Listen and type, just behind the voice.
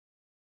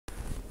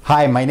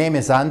Hi, my name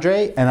is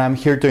Andre and I'm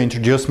here to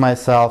introduce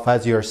myself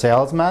as your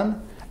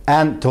salesman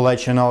and to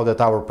let you know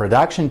that our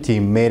production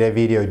team made a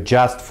video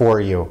just for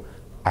you.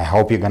 I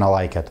hope you're gonna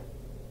like it.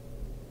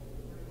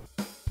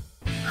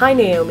 Hi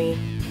Naomi.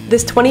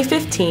 This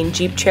 2015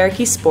 Jeep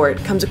Cherokee Sport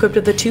comes equipped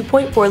with a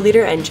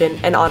 2.4-liter engine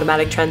and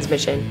automatic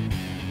transmission,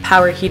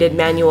 power-heated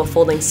manual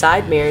folding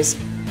side mirrors,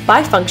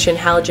 bifunction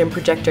halogen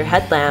projector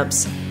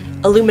headlamps,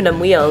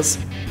 aluminum wheels,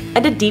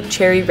 and a deep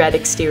cherry red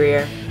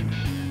exterior.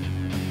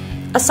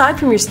 Aside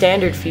from your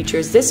standard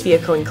features, this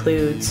vehicle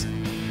includes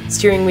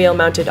steering wheel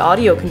mounted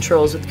audio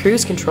controls with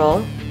cruise control,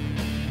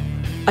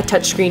 a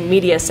touchscreen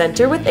media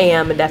center with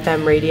AM and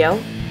FM radio,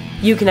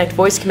 Uconnect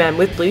voice command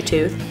with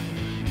Bluetooth,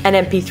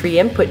 an MP3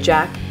 input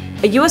jack,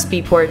 a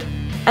USB port,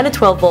 and a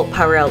 12-volt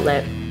power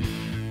outlet.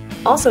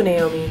 Also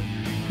Naomi,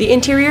 the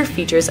interior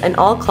features an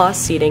all-cloth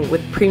seating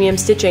with premium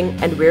stitching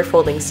and rear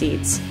folding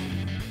seats.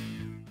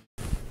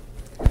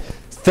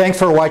 Thanks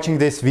for watching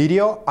this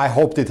video. I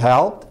hope it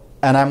helped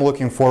and I'm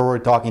looking forward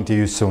to talking to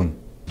you soon.